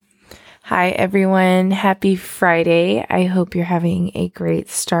Hi, everyone. Happy Friday. I hope you're having a great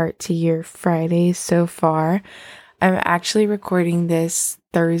start to your Friday so far. I'm actually recording this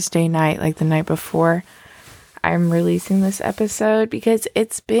Thursday night, like the night before I'm releasing this episode because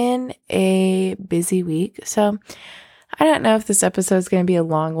it's been a busy week. So I don't know if this episode is going to be a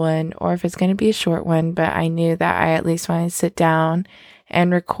long one or if it's going to be a short one, but I knew that I at least wanted to sit down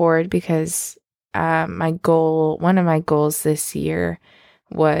and record because one of my goals this year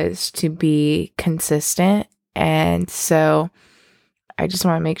was to be consistent. And so I just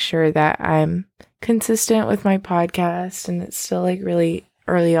want to make sure that I'm consistent with my podcast, and it's still like really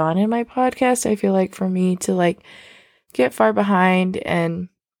early on in my podcast. I feel like for me to like get far behind, and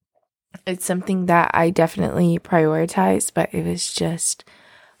it's something that I definitely prioritize, but it was just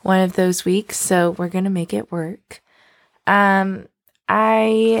one of those weeks. So we're going to make it work.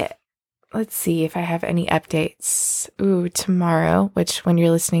 Let's see if I have any updates. Tomorrow, which when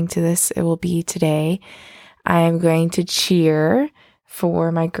you're listening to this, it will be today. I am going to cheer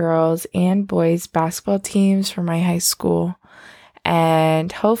for my girls and boys basketball teams for my high school.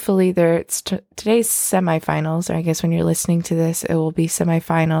 And hopefully today's semifinals, or I guess when you're listening to this, it will be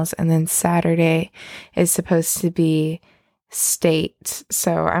semifinals. And then Saturday is supposed to be state.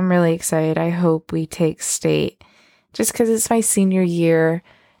 So I'm really excited. I hope we take state just because it's my senior year.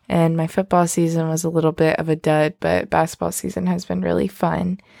 And my football season was a little bit of a dud, but basketball season has been really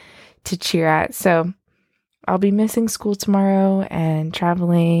fun to cheer at. So I'll be missing school tomorrow and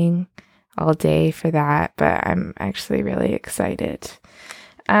traveling all day for that, but I'm actually really excited.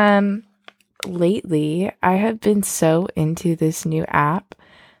 Lately, I have been so into this new app.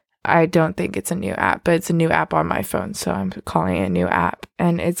 I don't think it's a new app, but it's a new app on my phone, so I'm calling it a new app.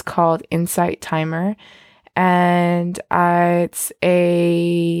 And it's called Insight Timer. And it's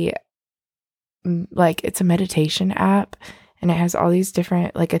a meditation app, and it has all these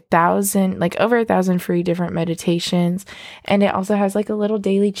different, over 1,000 free different meditations. And it also has like a little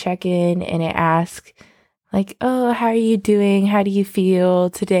daily check-in, and it asks like, oh, how are you doing? How do you feel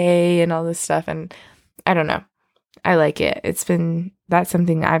today? And all this stuff. And I don't know. I like it. That's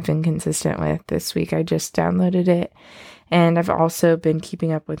something I've been consistent with this week. I just downloaded it. And I've also been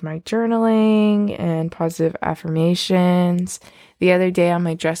keeping up with my journaling and positive affirmations. The other day on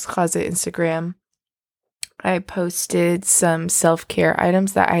my Dress Closet Instagram, I posted some self-care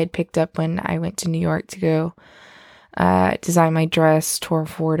items that I had picked up when I went to New York to go design my dress, tour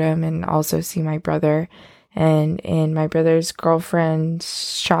Fordham, and also see my brother. And in my brother's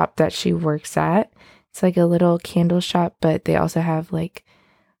girlfriend's shop that she works at, it's like a little candle shop, but they also have like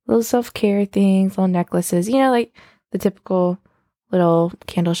little self-care things, little necklaces, like the typical little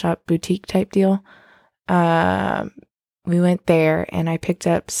candle shop boutique type deal. We went there and I picked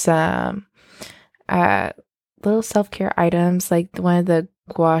up some little self-care items, like one of the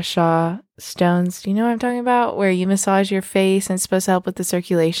gua sha stones. Do you know what I'm talking about? Where you massage your face and it's supposed to help with the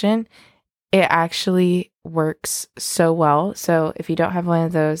circulation. It actually works so well. So if you don't have one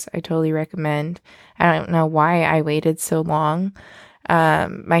of those, I totally recommend. I don't know why I waited so long.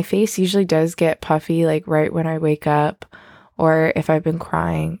 My face usually does get puffy, like right when I wake up, or if I've been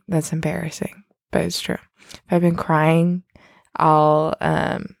crying. That's embarrassing, but it's true. If I've been crying,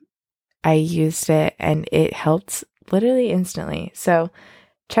 I used it and it helped literally instantly. So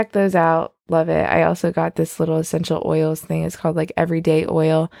check those out. Love it. I also got this little essential oils thing. It's called like everyday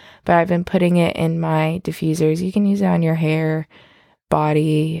oil, but I've been putting it in my diffusers. You can use it on your hair,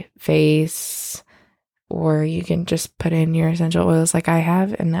 body, face, or you can just put in your essential oils like I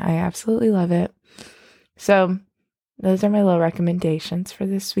have, and I absolutely love it. So those are my little recommendations for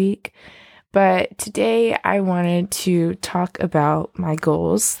this week. But today I wanted to talk about my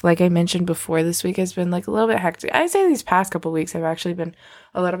goals. Like I mentioned before, this week has been like a little bit hectic. I'd say these past couple weeks have actually been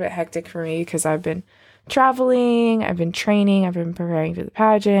a little bit hectic for me because I've been traveling, I've been training, I've been preparing for the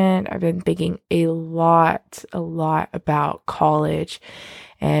pageant, I've been thinking a lot about college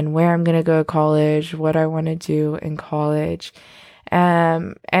and where I'm going to go to college, what I want to do in college.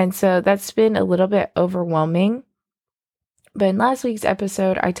 And so that's been a little bit overwhelming. But in last week's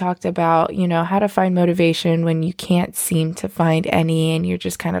episode, I talked about, how to find motivation when you can't seem to find any and you're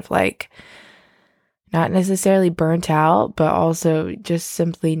just kind of like not necessarily burnt out, but also just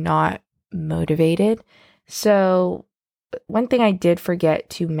simply not motivated. So one thing I did forget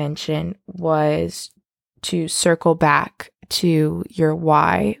to mention was to circle back to your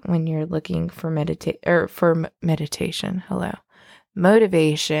why when you're looking for meditation.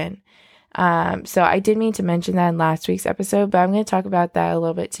 Motivation. So I did mean to mention that in last week's episode, but I'm going to talk about that a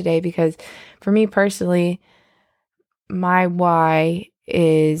little bit today because for me personally, my why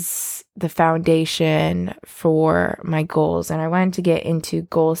is the foundation for my goals. And I wanted to get into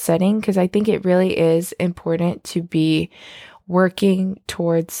goal setting because I think it really is important to be working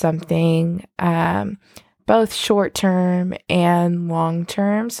towards something, both short term and long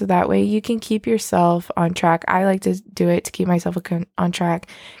term. So that way you can keep yourself on track. I like to do it to keep myself on track,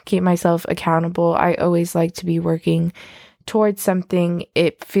 keep myself accountable. I always like to be working towards something.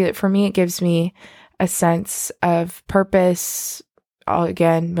 For me, it gives me a sense of purpose.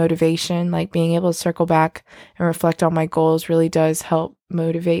 Again, motivation, like being able to circle back and reflect on my goals really does help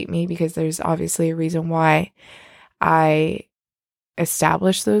motivate me, because there's obviously a reason why I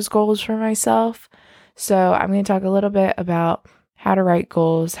established those goals for myself. So I'm going to talk a little bit about how to write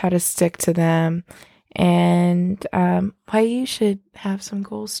goals, how to stick to them, and why you should have some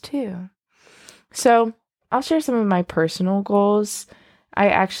goals too. So I'll share some of my personal goals.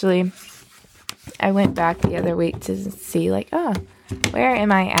 I went back the other week to see where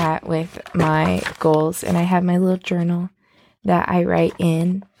am I at with my goals? And I have my little journal that I write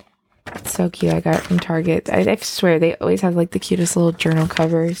in. It's so cute. I got it from Target. I swear they always have like the cutest little journal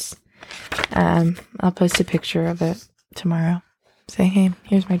covers. I'll post a picture of it tomorrow. Say, hey,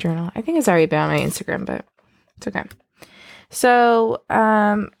 here's my journal. I think it's already been on my Instagram, but it's okay. So,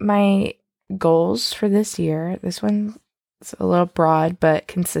 my goals for this year, this one's a little broad, but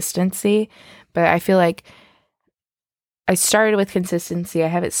consistency. But I feel like I started with consistency. I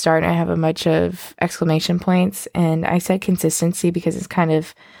have it start and I have a bunch of exclamation points. And I said consistency because it's kind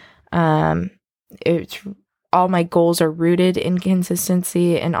of, it's all my goals are rooted in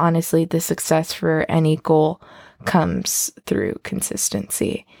consistency. And honestly, the success for any goal comes through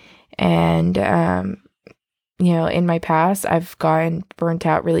consistency. And, in my past, I've gotten burnt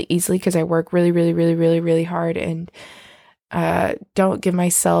out really easily because I work really, really, really, really, really hard and don't give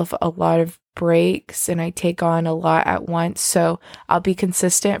myself a lot of breaks, and I take on a lot at once. So I'll be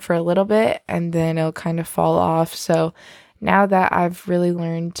consistent for a little bit and then it'll kind of fall off. So now that I've really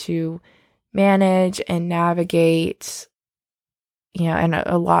learned to manage and navigate, and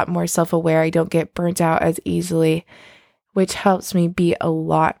a lot more self-aware, I don't get burnt out as easily, which helps me be a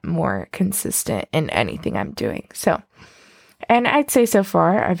lot more consistent in anything I'm doing. So, and I'd say so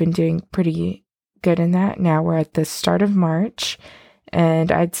far I've been doing pretty good in that. Now we're at the start of March,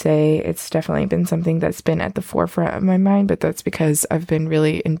 and I'd say it's definitely been something that's been at the forefront of my mind, but that's because I've been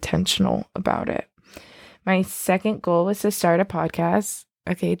really intentional about it. My second goal was to start a podcast.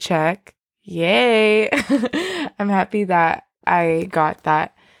 Okay, check. Yay. I'm happy that I got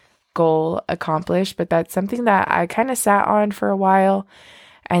that goal accomplished, but that's something that I kind of sat on for a while.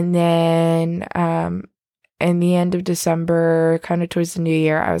 And then in the end of December, kind of towards the new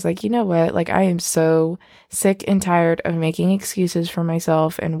year, I was like, you know what? Like, I am so sick and tired of making excuses for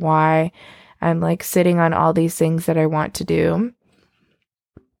myself and why I'm like sitting on all these things that I want to do.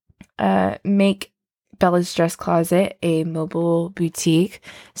 Make Bella's Dress Closet a mobile boutique.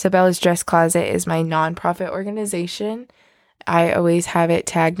 So Bella's Dress Closet is my nonprofit organization. I always have it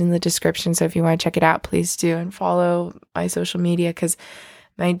tagged in the description. So if you want to check it out, please do, and follow my social media, because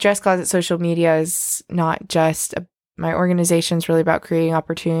my Dress Closet social media is not just my organization is really about creating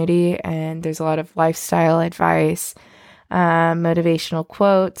opportunity, and there's a lot of lifestyle advice, motivational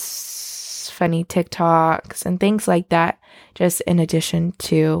quotes, funny TikToks, and things like that, just in addition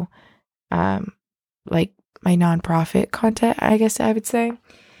to like my nonprofit content, I guess I would say.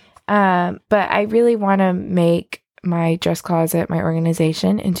 But I really want to make my Dress Closet, my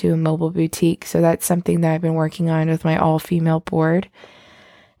organization, into a mobile boutique. So that's something that I've been working on with my all-female board,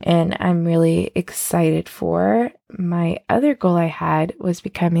 and I'm really excited for. My other goal I had was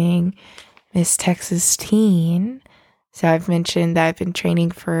becoming Miss Texas Teen. So I've mentioned that I've been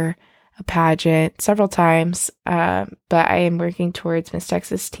training for a pageant several times, but I am working towards Miss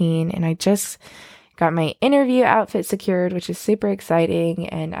Texas Teen, and I just got my interview outfit secured, which is super exciting.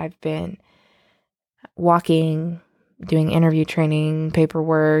 And I've been walking, doing interview training,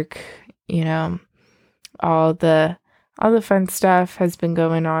 paperwork, all the fun stuff has been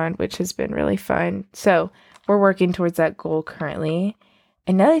going on, which has been really fun. So we're working towards that goal currently.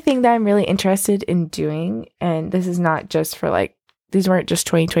 Another thing that I'm really interested in doing, and this is not just for these weren't just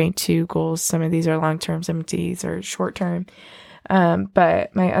 2022 goals. Some of these are long-term, some of these are short-term.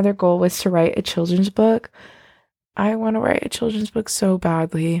 But my other goal was to write a children's book. I want to write a children's book so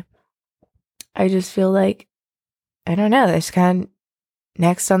badly. I just feel like, I don't know, that's kind of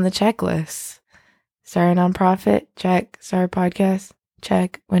next on the checklist. Start a nonprofit, check. Start a podcast,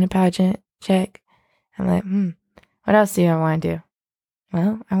 check. Win a pageant, check. I'm like, what else do I want to do?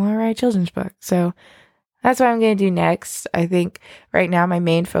 Well, I want to write a children's book. So that's what I'm going to do next. I think right now my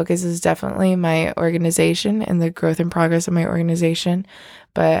main focus is definitely my organization and the growth and progress of my organization.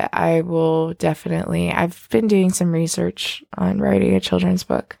 But I will definitely, I've been doing some research on writing a children's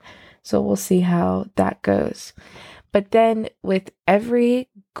book. So we'll see how that goes. But then with every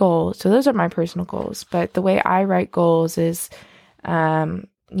goal, so those are my personal goals. But the way I write goals is,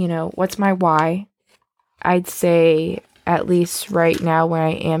 what's my why? I'd say at least right now where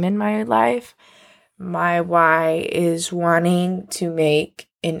I am in my life, my why is wanting to make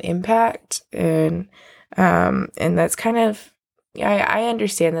an impact, and that's kind of, I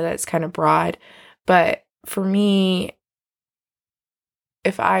understand that that's kind of broad, but for me,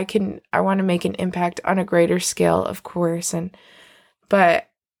 if I want to make an impact on a greater scale, of course, but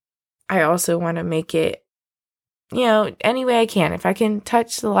I also want to make it, any way I can. If I can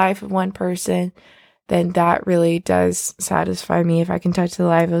touch the life of one person, then that really does satisfy me. If I can touch the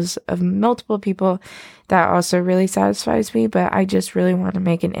lives of multiple people, that also really satisfies me. But I just really want to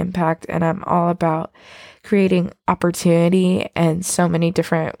make an impact, and I'm all about creating opportunity in so many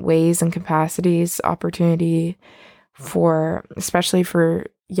different ways and capacities. Opportunity especially for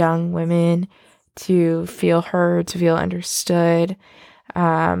young women to feel heard, to feel understood,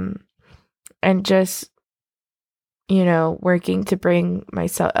 and just working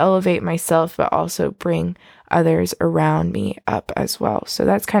to elevate myself, but also bring others around me up as well. So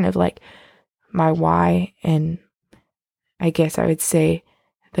that's kind of like my why. And I guess I would say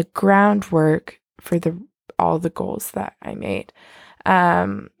the groundwork for all the goals that I made.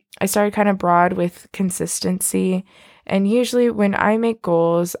 I started kind of broad with consistency. And usually when I make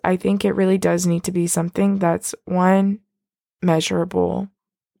goals, I think it really does need to be something that's measurable,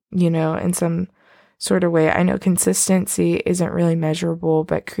 in some sort of way. I know consistency isn't really measurable,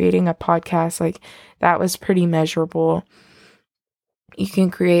 but creating a podcast, that was pretty measurable. You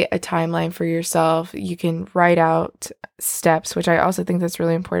can create a timeline for yourself. You can write out steps, which I also think that's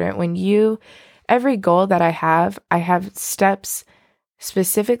really important. Every goal that I have steps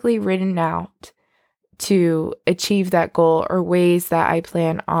specifically written out to achieve that goal, or ways that I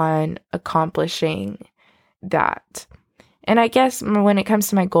plan on accomplishing that. And I guess when it comes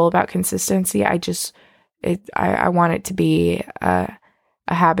to my goal about consistency, I want it to be a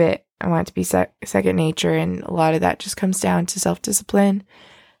habit. I want it to be second nature. And a lot of that just comes down to self-discipline.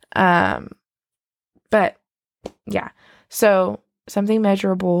 But yeah, so something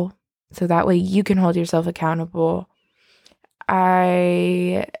measurable, so that way you can hold yourself accountable.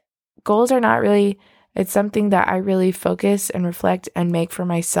 Goals are not really, it's something that I really focus and reflect and make for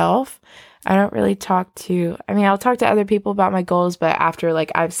myself. I don't really I'll talk to other people about my goals, but after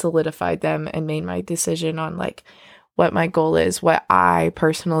I've solidified them and made my decision on what my goal is, what I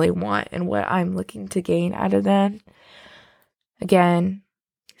personally want, and what I'm looking to gain out of them. Again,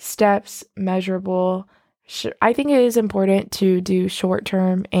 steps, measurable. I think it is important to do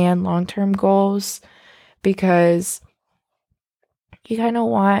short-term and long-term goals, because you kind of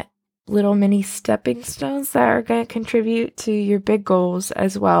want little mini stepping stones that are going to contribute to your big goals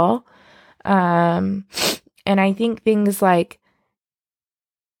as well. And I think things like,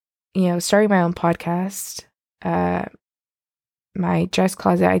 starting my own podcast, my dress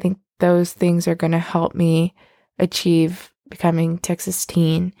closet, I think those things are going to help me achieve becoming Texas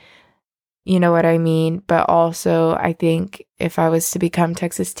Teen. You know what I mean? But also, I think if I was to become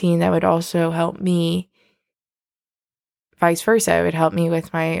Texas Teen, that would also help me, vice versa. It would help me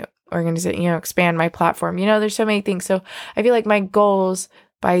with my organization, expand my platform. There's so many things. So I feel like my goals,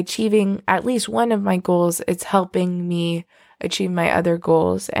 by achieving at least one of my goals, it's helping me achieve my other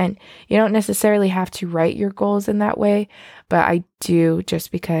goals. And you don't necessarily have to write your goals in that way, but I do,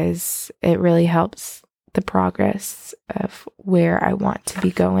 just because it really helps the progress of where I want to be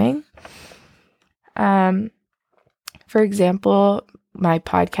going. For example, my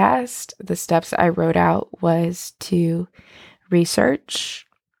podcast, the steps I wrote out was to research,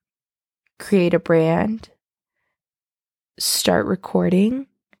 create a brand, start recording,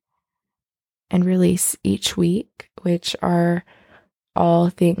 and release each week, which are all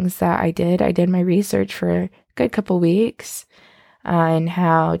things that I did. I did my research for a good couple weeks on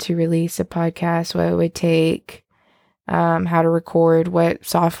how to release a podcast, what it would take, how to record, what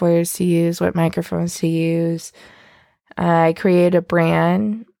softwares to use, what microphones to use. I created a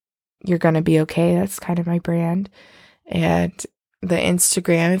brand. You're Gonna Be Okay. That's kind of my brand. And the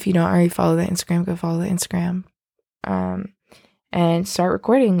Instagram, if you don't already follow the Instagram, go follow the Instagram. And start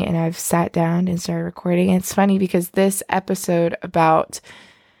recording. And I've sat down and started recording. And it's funny because this episode about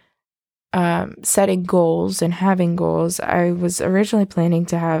setting goals and having goals, I was originally planning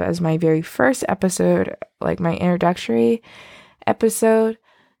to have as my very first episode, my introductory episode.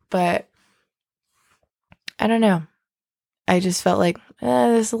 But I don't know. I just felt like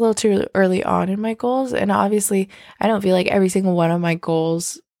this is a little too early on in my goals. And obviously, I don't feel like every single one of my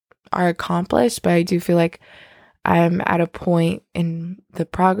goals are accomplished, but I do feel like I'm at a point in the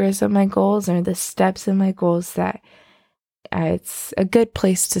progress of my goals or the steps in my goals that it's a good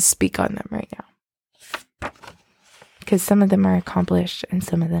place to speak on them right now. Because some of them are accomplished and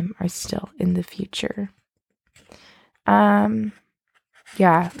some of them are still in the future.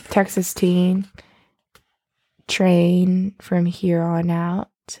 Yeah, Texas teen, train from here on out.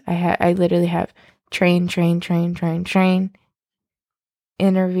 I literally have train,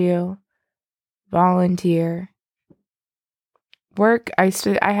 interview, volunteer, work. I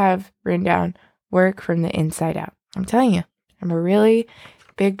have written down work from the inside out. I'm telling you, I'm a really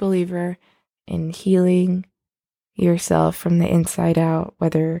big believer in healing yourself from the inside out,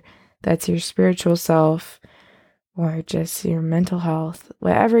 whether that's your spiritual self or just your mental health,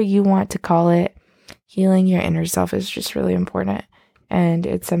 whatever you want to call it. Healing your inner self is just really important. And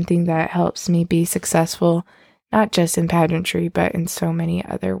it's something that helps me be successful, not just in pageantry, but in so many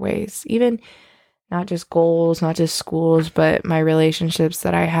other ways. Even not just goals, not just schools, but my relationships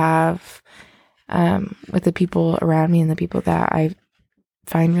that I have with the people around me and the people that I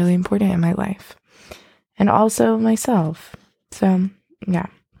find really important in my life. And also myself. So, yeah.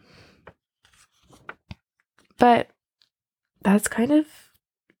 But that's kind of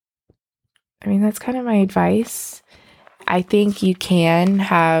my advice. I think you can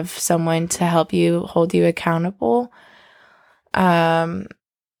have someone to help you, hold you accountable. But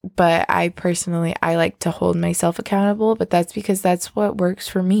I like to hold myself accountable, but that's because that's what works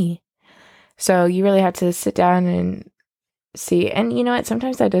for me. So you really have to sit down and see. And you know what?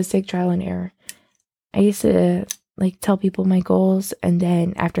 Sometimes that does take trial and error. I used to tell people my goals, and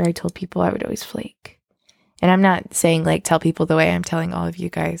then after I told people, I would always flake. And I'm not saying tell people the way I'm telling all of you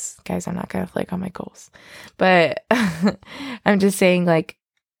guys. Guys, I'm not going to flake on my goals. But I'm just saying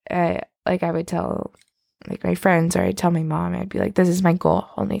I would tell my friends, or I'd tell my mom, I'd be like, this is my goal,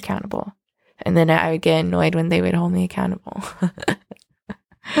 hold me accountable. And then I would get annoyed when they would hold me accountable.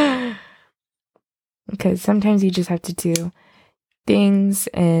 Because sometimes you just have to do things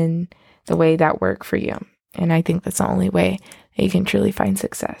in the way that work for you. And I think that's the only way that you can truly find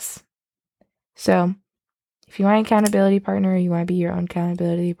success. So if you want an accountability partner, you want to be your own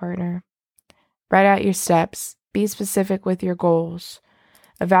accountability partner, write out your steps, be specific with your goals,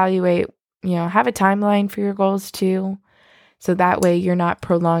 evaluate, have a timeline for your goals too. So that way you're not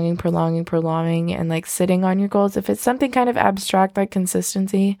prolonging and sitting on your goals. If it's something kind of abstract like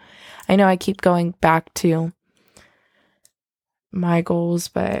consistency, I know I keep going back to my goals,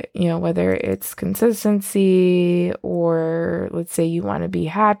 but whether it's consistency or let's say you want to be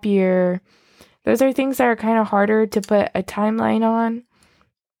happier, those are things that are kind of harder to put a timeline on.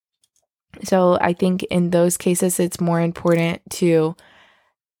 So I think in those cases, it's more important to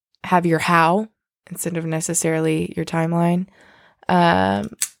have your how instead of necessarily your timeline.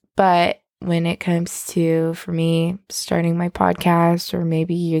 But when it comes to, for me, starting my podcast, or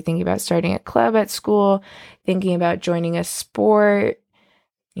maybe you're thinking about starting a club at school, thinking about joining a sport,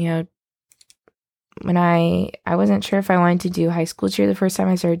 when I wasn't sure if I wanted to do high school cheer. The first time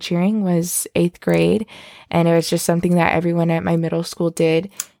I started cheering was 8th grade, and it was just something that everyone at my middle school did.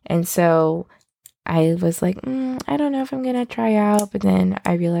 And so I was like, I don't know if I'm going to try out, but then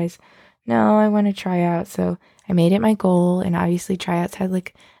I realized, no, I want to try out. So I made it my goal, and obviously tryouts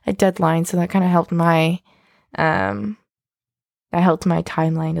had a deadline. So that kind of helped my timeline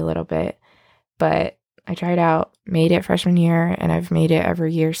a little bit, but I tried out, made it freshman year, and I've made it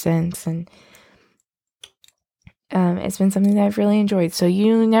every year since. And it's been something that I've really enjoyed. So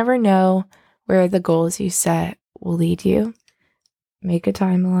you never know where the goals you set will lead you. Make a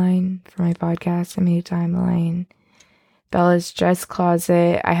timeline for my podcast. I made a timeline. Bella's dress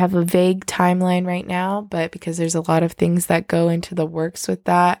closet. I have a vague timeline right now, but because there's a lot of things that go into the works with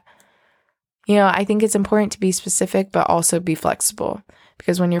that, I think it's important to be specific, but also be flexible.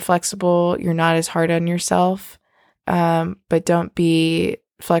 Because when you're flexible, you're not as hard on yourself. But don't be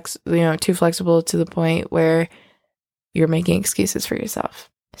too flexible to the point where you're making excuses for yourself.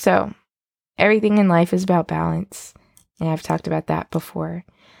 So everything in life is about balance. And I've talked about that before.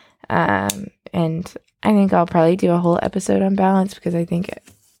 And I think I'll probably do a whole episode on balance, because I think,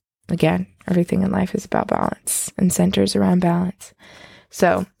 again, everything in life is about balance and centers around balance.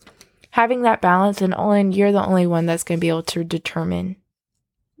 So having that balance, and you're the only one that's going to be able to determine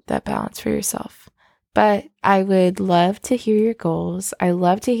that balance for yourself. But I would love to hear your goals. I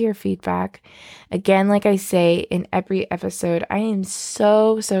love to hear feedback. Again, like I say in every episode, I am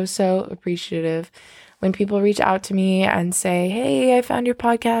so, so, so appreciative when people reach out to me and say, hey, I found your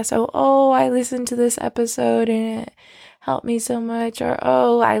podcast. Oh, I listened to this episode and it helped me so much. Or,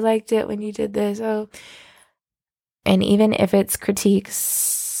 oh, I liked it when you did this. Oh, and even if it's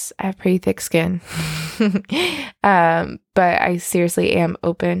critiques, I have pretty thick skin. But I seriously am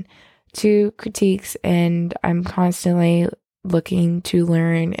open to critiques, and I'm constantly looking to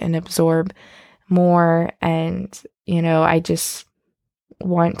learn and absorb more. And, I just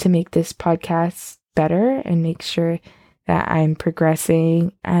want to make this podcast better and make sure that I'm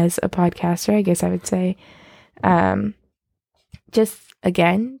progressing as a podcaster, I guess I would say. Just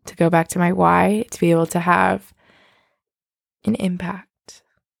again, to go back to my why, to be able to have an impact.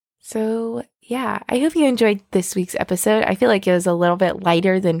 So yeah, I hope you enjoyed this week's episode. I feel like it was a little bit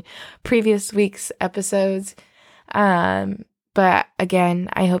lighter than previous week's episodes. But again,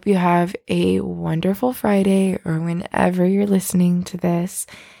 I hope you have a wonderful Friday or whenever you're listening to this.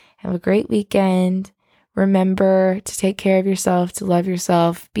 Have a great weekend. Remember to take care of yourself, to love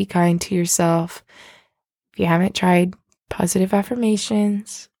yourself, be kind to yourself. If you haven't tried positive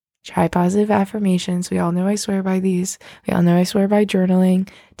affirmations, try positive affirmations. We all know I swear by these. We all know I swear by journaling.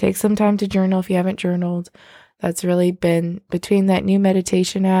 Take some time to journal if you haven't journaled. That's really been between that new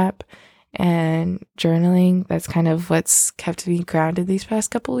meditation app and journaling. That's kind of what's kept me grounded these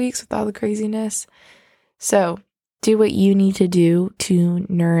past couple weeks with all the craziness. So do what you need to do to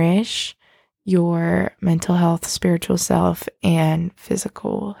nourish your mental health, spiritual self, and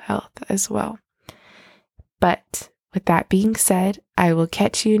physical health as well. But with that being said, I will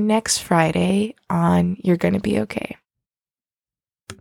catch you next Friday on You're Gonna Be Okay.